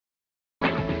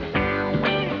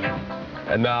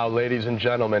And now, ladies and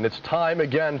gentlemen, it's time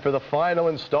again for the final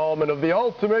installment of the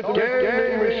Ultimate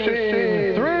Gaming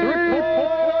Machine 3.0!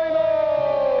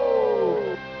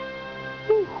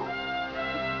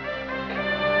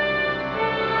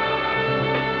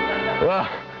 Well,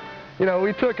 you know,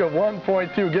 we took a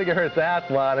 1.2 gigahertz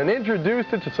Athlon and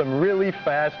introduced it to some really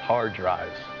fast hard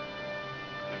drives.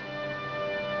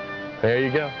 There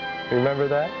you go. Remember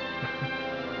that?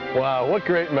 Wow, what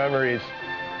great memories.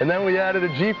 And then we added a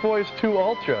GeForce 2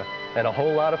 Ultra and a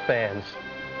whole lot of fans.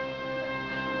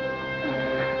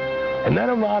 And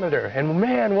then a monitor, and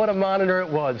man, what a monitor it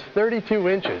was. 32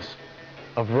 inches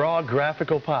of raw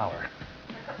graphical power.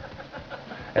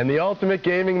 And the Ultimate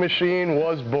Gaming Machine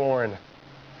was born.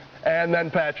 And then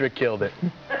Patrick killed it.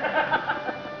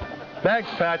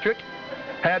 Thanks, Patrick.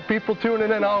 Had people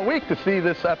tuning in all week to see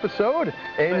this episode,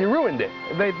 and you ruined it.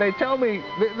 They tell me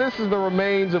this is the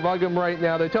remains of Uggam right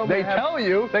now. They tell me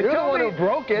You're the one who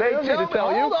broke it. They don't need to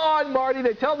tell you. Hold on, Marty.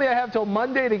 They tell me I have till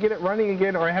Monday to get it running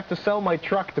again, or I have to sell my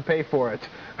truck to pay for it.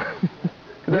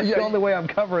 That's the only way I'm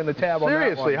covering the tab on that one.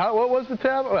 Seriously, what was the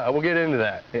tab? Well, we'll get into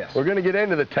that. Yes. We're going to get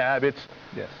into the tab. It's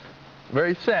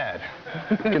very sad,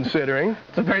 considering.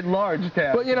 It's a very large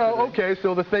tab. But, you know, okay,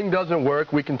 so the thing doesn't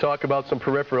work. We can talk about some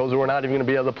peripherals that we're not even going to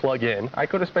be able to plug in. I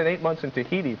could have spent 8 months in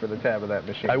Tahiti for the tab of that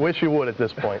machine. I wish you would at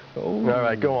this point. All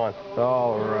right, go on.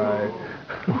 All right.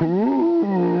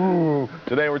 Ooh.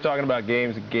 Today we're talking about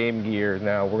games and game gear.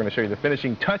 Now we're going to show you the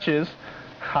finishing touches,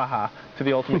 to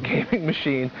the Ultimate Gaming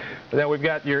Machine. And then we've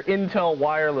got your Intel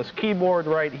wireless keyboard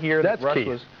right here. That's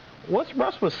key.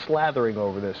 Russ was slathering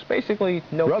over this. Basically,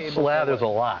 no cable. Russ slathers a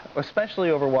lot. Especially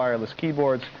over wireless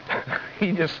keyboards.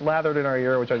 He just slathered in our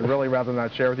ear, which I'd really rather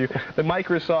not share with you. The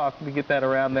Microsoft, let me get that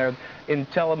around there.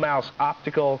 IntelliMouse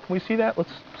optical. Can we see that?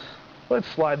 Let's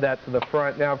slide that to the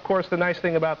front. Now, of course, the nice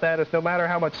thing about that is no matter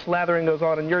how much slathering goes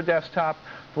on in your desktop,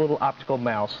 the little optical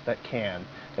mouse that can.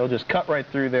 It'll just cut right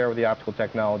through there with the optical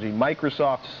technology.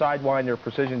 Microsoft Sidewinder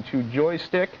Precision 2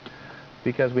 joystick,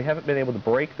 because we haven't been able to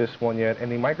break this one yet,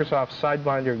 and the Microsoft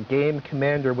Sidewinder Game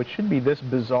Commander, which should be this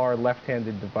bizarre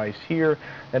left-handed device here,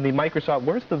 and the Microsoft,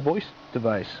 where's the voice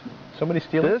device? Somebody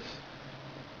steal this?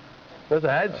 There's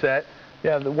a headset.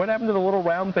 Yeah, what happened to the little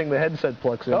round thing the headset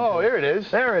plugs in? Oh, here it is.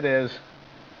 There it is.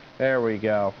 There we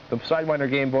go. The Sidewinder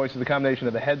Game Voice is the combination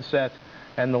of the headset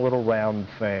and the little round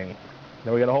thing.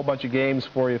 Now we got a whole bunch of games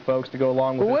for you folks to go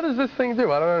along with. Well, what does this thing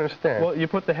do? I don't understand. Well, you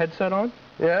put the headset on.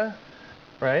 Yeah.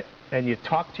 Right? And you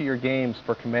talk to your games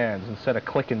for commands instead of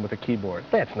clicking with a keyboard.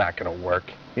 That's not going to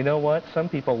work. You know what? Some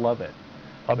people love it.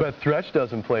 I'll bet Thresh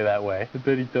doesn't play that way. I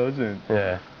bet he doesn't.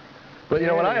 Yeah. But, you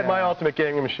know, when I had my Ultimate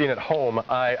Gaming Machine at home,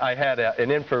 I had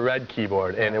an infrared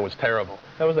keyboard, and it was terrible.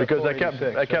 That was because I kept,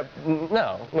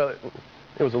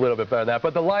 it was a little bit better than that.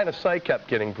 But the line of sight kept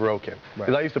getting broken.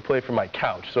 Because I used to play from my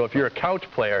couch. So if you're a couch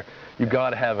player, you've got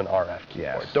to have an RF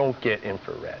keyboard. Don't get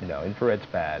infrared. No, infrared's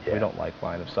bad. We don't like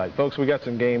line of sight. Folks, we got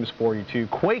some games for you, too.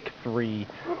 Quake 3,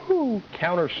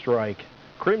 Counter-Strike,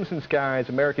 Crimson Skies,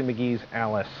 American McGee's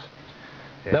Alice.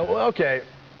 Now, okay,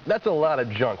 that's a lot of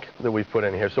junk that we've put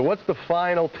in here. So what's the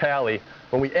final tally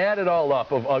when we add it all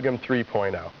up of Uggam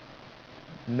 3.0?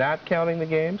 Not counting the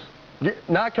games?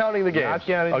 Not counting the games. Not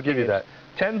counting I'll give you that.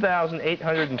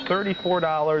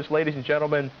 $10,834, ladies and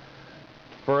gentlemen,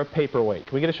 for a paperweight.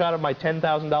 Can we get a shot of my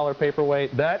 $10,000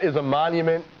 paperweight? That is a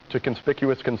monument to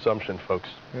conspicuous consumption, folks.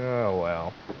 Oh,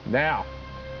 well. Now,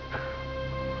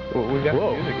 we've got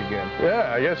the music again.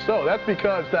 Yeah, I guess so. That's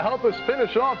because to help us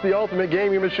finish off the Ultimate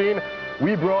Gaming Machine,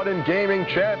 we brought in gaming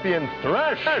champion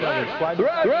Thresh. Thresh!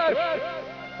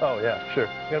 Oh, yeah, sure.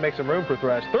 Gonna make some room for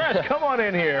Thresh. Thresh, come on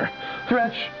in here.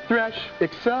 Thresh,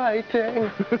 exciting.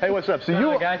 Hey, what's up? So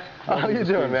you, guys. How you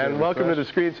doing, man? Welcome to the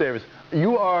Screensavers.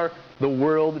 You are the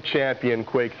world champion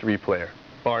Quake 3 player,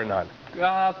 bar none.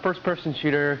 First-person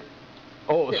shooter.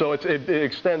 Oh, so it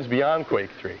extends beyond Quake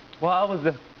 3. Well, I was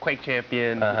the Quake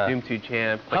champion, the Doom 2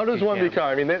 champ. How does one become?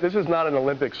 I mean, this is not an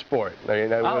Olympic sport. I mean,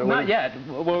 not yet.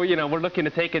 Well, you know, we're looking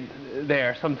to take it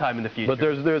there sometime in the future. But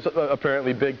there's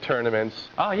apparently big tournaments.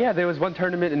 Oh, yeah, there was one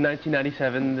tournament in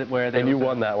 1997 where they... And you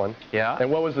won that one. Yeah.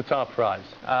 And what was the top prize?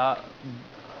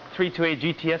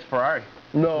 328 GTS Ferrari.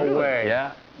 No way.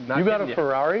 Yeah. You got a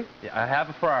Ferrari? Yeah, I have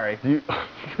a Ferrari. Is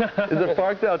it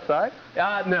parked outside?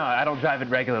 No, I don't drive it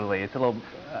regularly. It's a little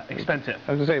expensive.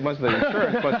 I was going to say, the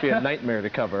insurance must be a nightmare to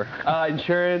cover.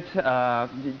 Insurance,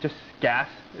 just gas.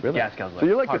 Really? Gas guzzler. So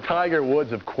you're like the Tiger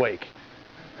Woods of Quake.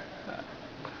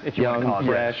 If you want to call it.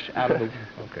 Fresh, out of the...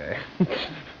 Okay.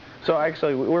 So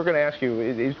actually, we're going to ask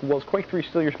you, was Quake 3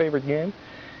 still your favorite game?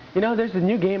 You know, there's a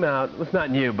new game out. Well, it's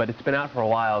not new, but it's been out for a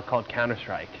while called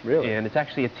Counter-Strike. Really? And it's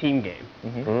actually a team game.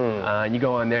 And you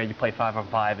go on there, you play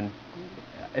 5-on-5, and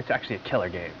it's actually a killer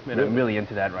game, and I'm really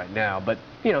into that right now. But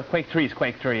you know, Quake 3 is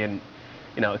Quake 3, and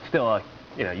you know, it's still a,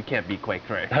 you know, you can't beat Quake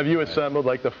 3. Have you assembled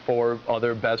like the 4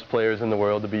 other best players in the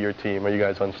world to be your team? Are you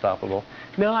guys unstoppable?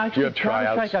 No, actually, have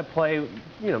tryouts? Counter-Strike I play,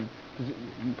 you know,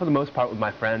 for the most part with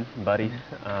my friends and buddies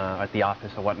at the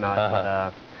office or whatnot.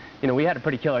 But you know, we had a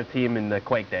pretty killer team in the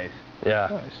Quake days. Yeah.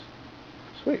 Nice.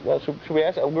 Sweet. Well, so should we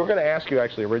ask? We were going to ask you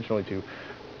actually originally to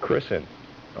christen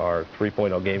our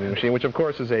 3.0 gaming machine, which of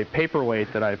course is a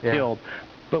paperweight that I've killed.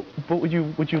 But would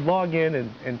you log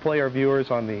in and play our viewers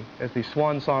on as the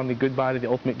swan song, the goodbye to the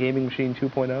Ultimate Gaming Machine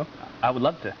 2.0? I would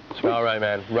love to. Sweet. All right,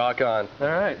 man. Rock on. All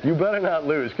right. You better not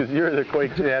lose, because you're the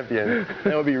Quake champion.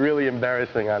 That would be really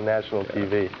embarrassing on national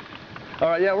TV. All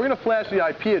right, yeah, we're going to flash the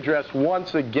IP address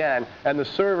once again, and the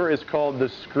server is called the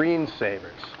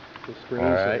Screensavers. The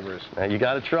Screensavers. Now, you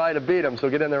got to try to beat them, so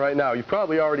get in there right now. You're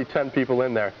probably already 10 people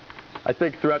in there. I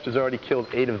think Thresh has already killed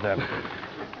 8 of them.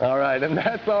 All right, and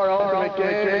that's our Ultimate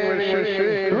Gaming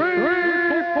Machine 3.0.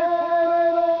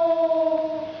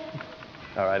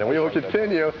 All right, and we will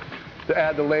continue to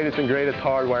add the latest and greatest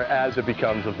hardware as it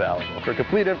becomes available. For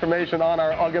complete information on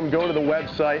our UGM, go to the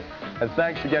website. And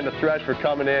thanks again to Thresh for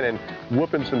coming in and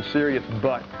whooping some serious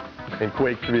butt in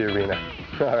Quake 3 Arena.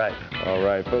 All right. All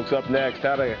right, folks, up next,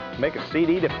 how to make a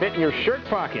CD to fit in your shirt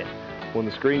pocket when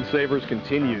the Screensavers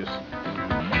continues.